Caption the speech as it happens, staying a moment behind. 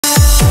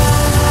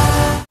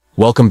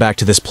Welcome back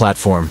to this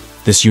platform,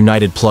 this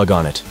United plug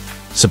on it.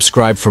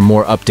 Subscribe for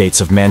more updates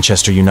of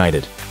Manchester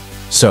United.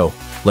 So,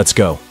 let's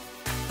go.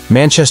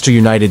 Manchester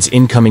United's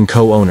incoming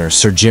co-owner,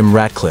 Sir Jim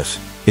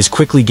Ratcliffe, is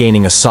quickly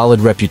gaining a solid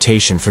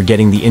reputation for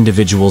getting the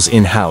individuals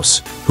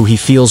in-house, who he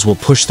feels will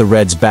push the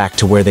Reds back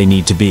to where they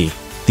need to be.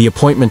 The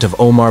appointment of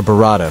Omar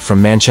Barada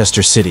from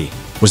Manchester City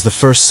was the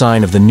first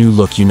sign of the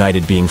new-look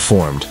United being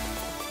formed.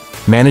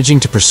 Managing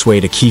to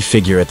persuade a key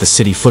figure at the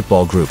City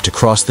Football Group to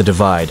cross the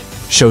divide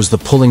shows the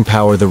pulling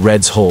power the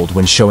Reds hold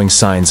when showing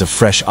signs of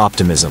fresh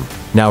optimism.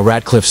 Now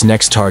Ratcliffe's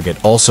next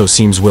target also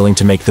seems willing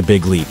to make the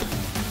big leap.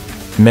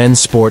 Men's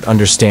Sport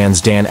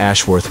understands Dan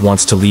Ashworth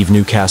wants to leave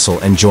Newcastle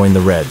and join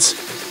the Reds.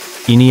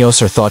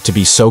 Ineos are thought to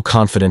be so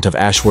confident of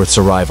Ashworth's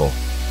arrival,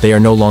 they are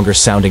no longer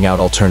sounding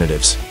out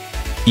alternatives.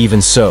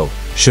 Even so,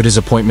 should his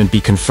appointment be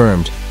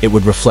confirmed, it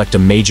would reflect a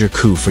major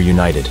coup for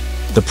United.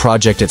 The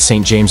project at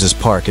St. James's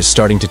Park is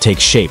starting to take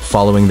shape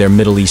following their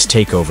Middle East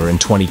takeover in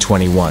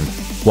 2021.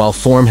 While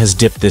form has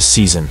dipped this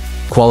season,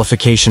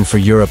 qualification for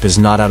Europe is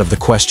not out of the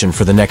question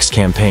for the next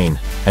campaign,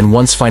 and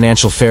once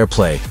financial fair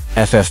play,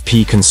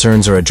 FFP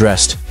concerns are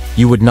addressed,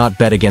 you would not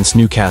bet against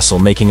Newcastle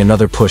making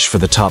another push for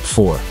the top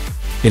four.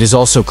 It is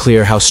also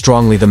clear how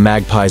strongly the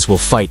Magpies will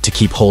fight to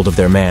keep hold of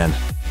their man.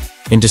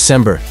 In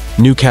December,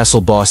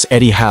 Newcastle boss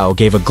Eddie Howe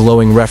gave a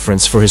glowing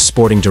reference for his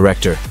sporting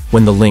director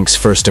when the links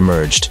first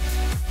emerged.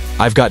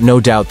 "I've got no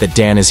doubt that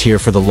Dan is here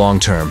for the long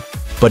term,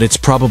 but it's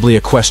probably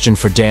a question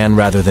for Dan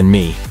rather than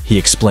me," he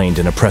explained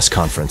in a press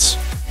conference.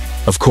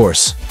 "Of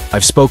course,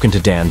 I've spoken to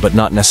Dan, but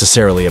not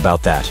necessarily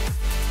about that.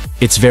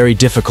 It's very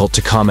difficult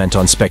to comment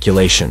on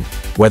speculation,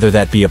 whether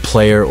that be a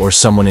player or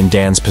someone in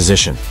Dan's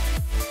position.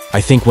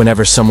 I think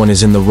whenever someone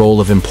is in the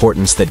role of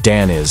importance that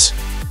Dan is,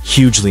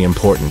 hugely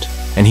important,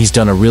 and he's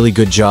done a really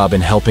good job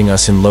in helping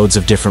us in loads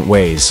of different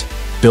ways,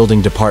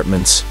 building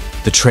departments,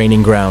 the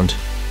training ground.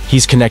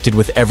 He's connected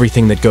with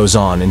everything that goes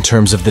on in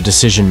terms of the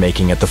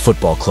decision-making at the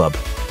football club.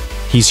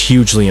 He's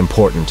hugely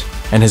important,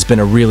 and has been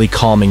a really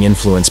calming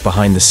influence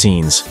behind the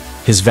scenes.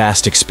 His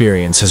vast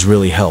experience has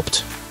really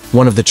helped.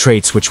 One of the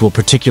traits which will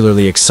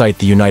particularly excite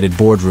the United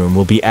boardroom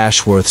will be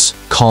Ashworth's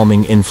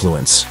calming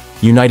influence.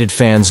 United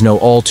fans know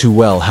all too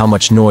well how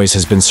much noise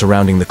has been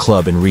surrounding the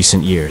club in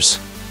recent years.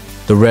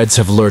 The Reds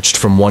have lurched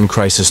from one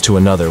crisis to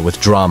another with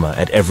drama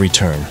at every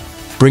turn.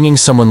 Bringing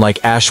someone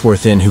like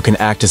Ashworth in who can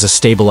act as a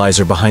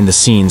stabilizer behind the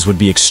scenes would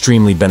be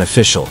extremely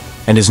beneficial,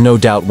 and is no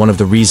doubt one of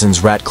the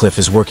reasons Ratcliffe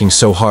is working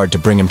so hard to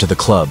bring him to the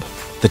club.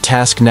 The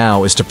task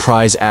now is to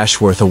prise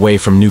Ashworth away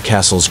from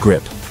Newcastle's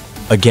grip.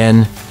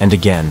 Again and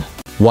again.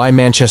 Why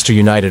Manchester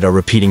United are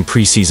repeating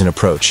pre-season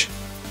approach.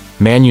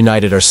 Man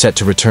United are set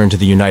to return to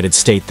the United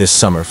States this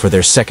summer for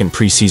their second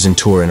pre-season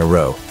tour in a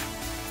row.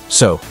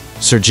 So,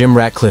 Sir Jim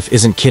Ratcliffe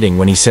isn't kidding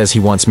when he says he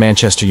wants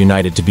Manchester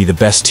United to be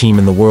the best team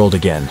in the world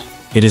again.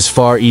 It is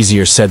far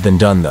easier said than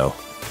done, though.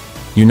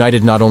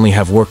 United not only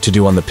have work to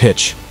do on the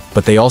pitch,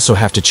 but they also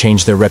have to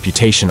change their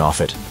reputation off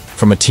it,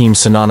 from a team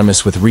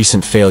synonymous with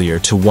recent failure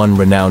to one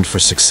renowned for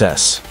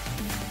success.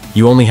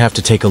 You only have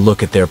to take a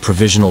look at their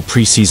provisional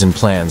pre-season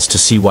plans to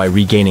see why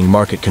regaining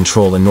market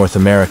control in North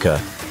America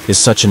is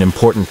such an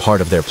important part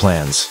of their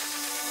plans.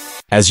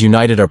 As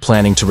United are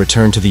planning to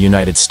return to the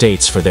United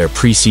States for their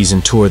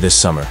pre-season tour this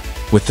summer,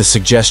 with the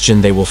suggestion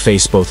they will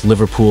face both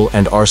Liverpool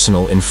and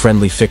Arsenal in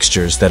friendly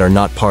fixtures that are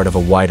not part of a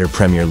wider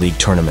Premier League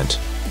tournament.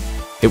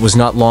 It was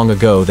not long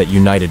ago that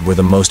United were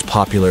the most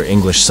popular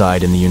English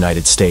side in the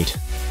United States.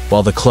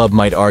 While the club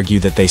might argue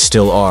that they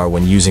still are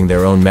when using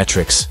their own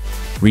metrics,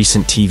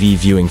 recent TV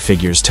viewing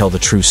figures tell the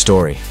true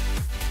story.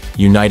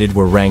 United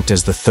were ranked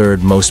as the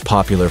third most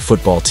popular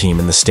football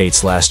team in the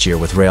States last year,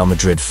 with Real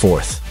Madrid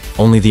fourth.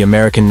 Only the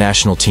American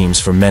national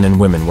teams for men and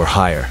women were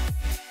higher.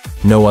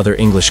 No other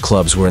English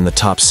clubs were in the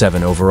top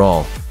 7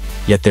 overall,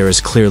 yet there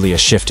is clearly a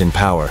shift in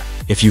power.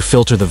 If you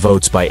filter the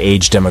votes by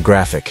age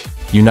demographic,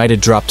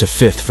 United dropped to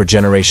 5th for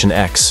Generation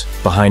X,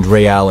 behind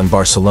Real and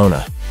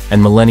Barcelona,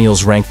 and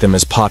millennials rank them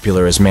as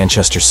popular as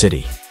Manchester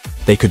City.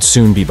 They could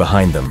soon be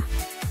behind them.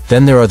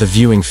 Then there are the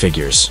viewing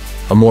figures,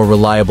 a more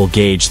reliable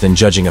gauge than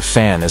judging a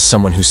fan as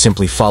someone who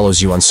simply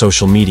follows you on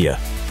social media,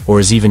 or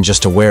is even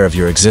just aware of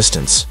your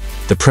existence.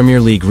 The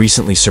Premier League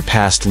recently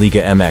surpassed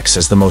Liga MX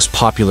as the most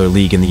popular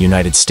league in the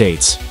United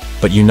States,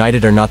 but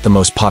United are not the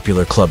most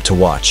popular club to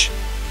watch.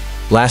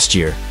 Last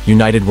year,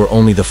 United were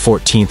only the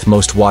 14th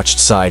most watched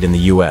side in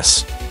the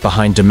US,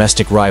 behind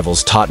domestic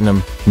rivals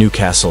Tottenham,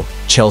 Newcastle,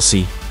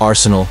 Chelsea,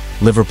 Arsenal,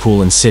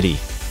 Liverpool and City,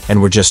 and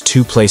were just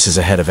 2 places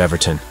ahead of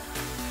Everton.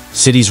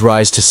 City's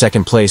rise to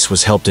second place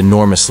was helped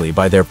enormously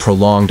by their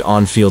prolonged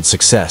on-field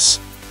success,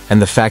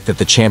 and the fact that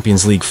the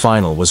Champions League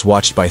final was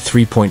watched by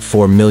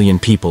 3.4 million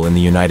people in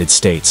the United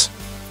States.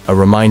 A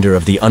reminder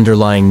of the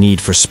underlying need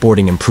for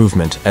sporting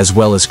improvement as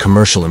well as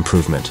commercial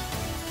improvement.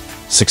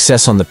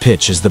 Success on the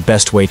pitch is the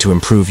best way to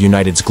improve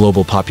United's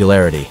global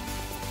popularity,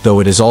 though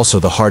it is also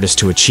the hardest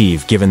to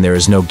achieve given there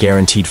is no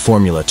guaranteed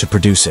formula to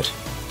produce it.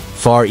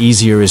 Far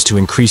easier is to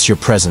increase your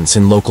presence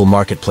in local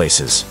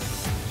marketplaces.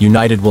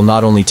 United will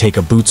not only take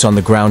a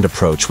boots-on-the-ground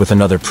approach with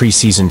another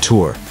pre-season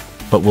tour,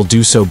 but will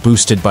do so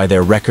boosted by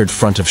their record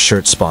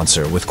front-of-shirt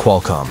sponsor with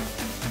Qualcomm.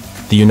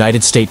 The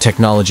United States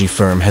technology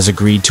firm has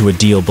agreed to a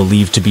deal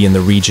believed to be in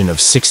the region of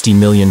 $60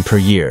 million per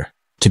year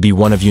to be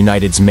one of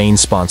United's main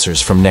sponsors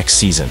from next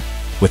season,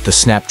 with the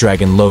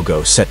Snapdragon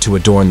logo set to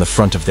adorn the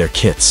front of their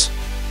kits.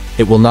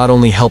 It will not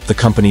only help the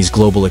company's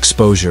global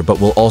exposure but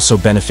will also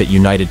benefit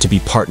United to be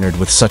partnered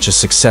with such a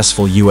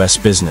successful US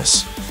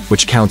business,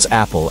 which counts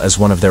Apple as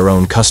one of their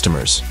own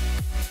customers.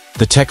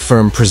 The tech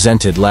firm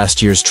presented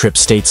last year's trip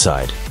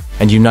stateside,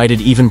 and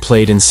United even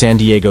played in San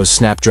Diego's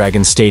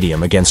Snapdragon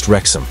Stadium against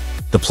Wrexham.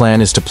 The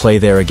plan is to play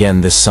there again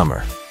this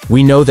summer.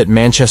 We know that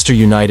Manchester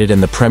United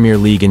and the Premier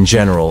League in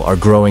general are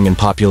growing in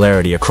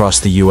popularity across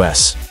the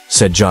US,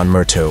 said John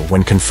Murtough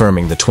when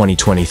confirming the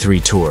 2023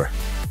 tour.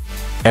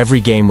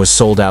 Every game was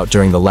sold out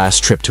during the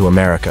last trip to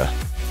America,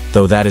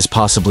 though that is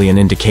possibly an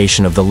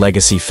indication of the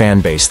legacy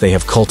fan base they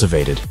have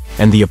cultivated,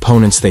 and the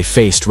opponents they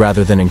faced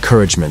rather than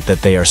encouragement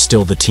that they are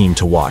still the team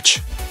to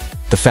watch.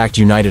 The fact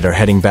United are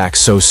heading back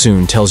so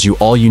soon tells you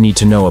all you need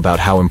to know about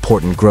how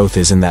important growth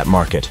is in that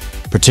market,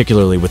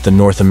 particularly with the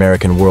North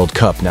American World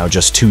Cup now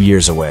just 2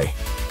 years away.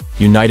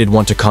 United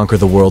want to conquer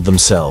the world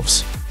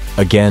themselves,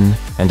 again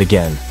and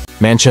again.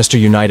 Manchester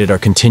United are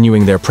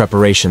continuing their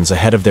preparations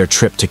ahead of their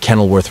trip to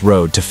Kenilworth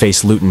Road to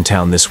face Luton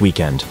Town this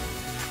weekend.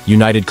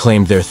 United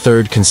claimed their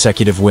third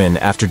consecutive win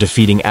after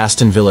defeating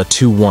Aston Villa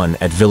 2-1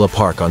 at Villa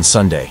Park on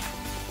Sunday.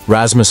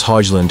 Rasmus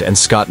Højlund and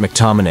Scott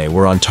McTominay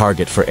were on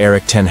target for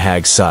Erik ten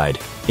Hag's side,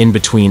 in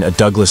between a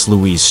Douglas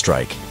Luiz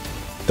strike.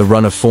 The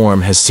run of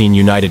form has seen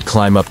United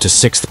climb up to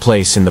 6th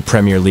place in the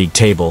Premier League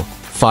table,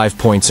 5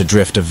 points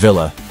adrift of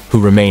Villa,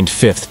 who remained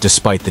 5th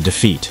despite the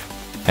defeat.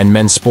 And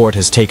Men's Sport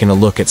has taken a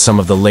look at some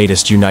of the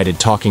latest United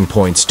talking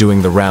points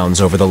doing the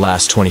rounds over the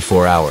last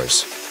 24 hours.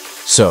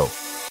 So,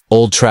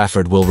 Old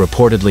Trafford will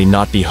reportedly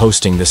not be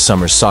hosting this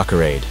summer's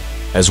Soccer Aid,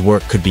 as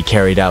work could be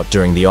carried out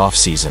during the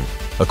off-season,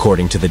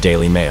 according to the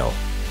Daily Mail.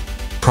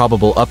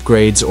 Probable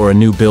upgrades or a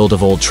new build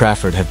of Old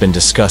Trafford have been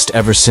discussed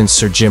ever since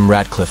Sir Jim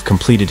Ratcliffe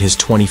completed his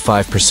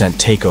 25%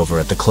 takeover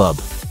at the club.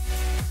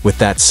 With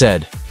that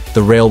said,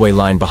 the railway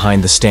line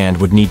behind the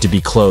stand would need to be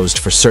closed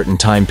for certain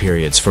time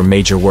periods for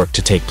major work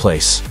to take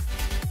place.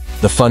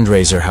 The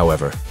fundraiser,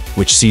 however,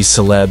 which sees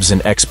celebs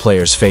and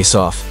ex-players face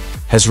off,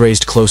 has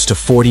raised close to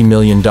 $40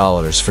 million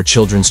for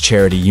children's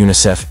charity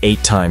UNICEF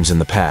 8 times in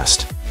the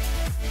past.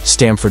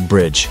 Stamford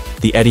Bridge,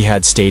 the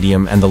Etihad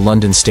Stadium and the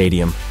London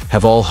Stadium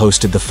have all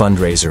hosted the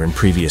fundraiser in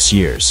previous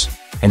years,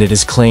 and it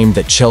is claimed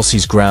that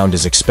Chelsea's ground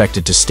is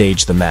expected to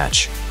stage the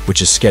match,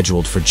 which is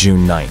scheduled for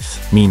June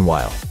 9th.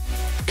 Meanwhile,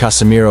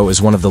 Casemiro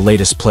is one of the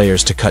latest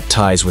players to cut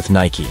ties with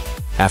Nike,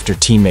 after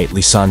teammate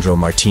Lisandro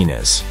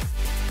Martinez.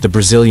 The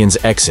Brazilian's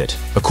exit,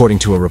 according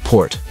to a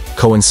report,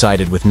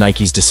 coincided with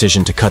Nike's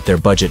decision to cut their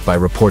budget by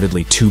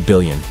reportedly $2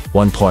 billion,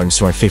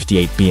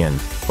 $1.58 billion,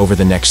 over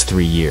the next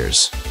 3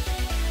 years.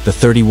 The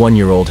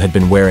 31-year-old had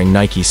been wearing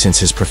Nike since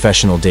his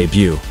professional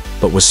debut,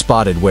 but was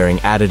spotted wearing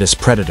Adidas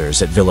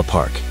Predators at Villa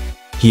Park.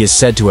 He is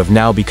said to have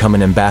now become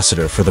an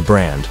ambassador for the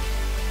brand.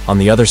 On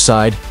the other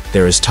side,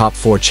 there is top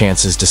 4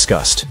 chances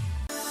discussed.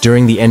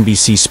 During the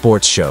NBC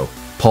Sports show,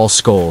 Paul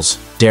Scholes,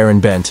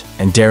 Darren Bent,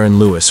 and Darren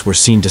Lewis were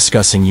seen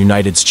discussing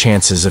United's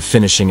chances of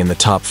finishing in the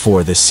top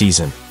 4 this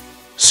season.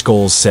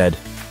 Scholes said,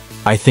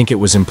 "I think it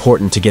was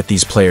important to get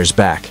these players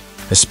back,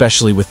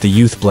 especially with the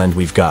youth blend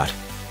we've got.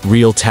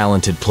 Real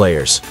talented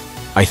players.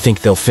 I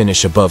think they'll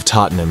finish above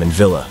Tottenham and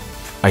Villa.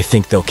 I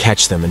think they'll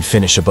catch them and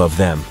finish above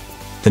them.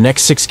 The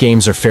next 6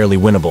 games are fairly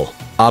winnable.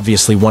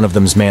 Obviously one of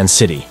them's Man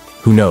City.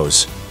 Who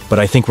knows? But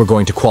I think we're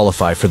going to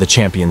qualify for the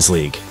Champions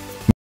League."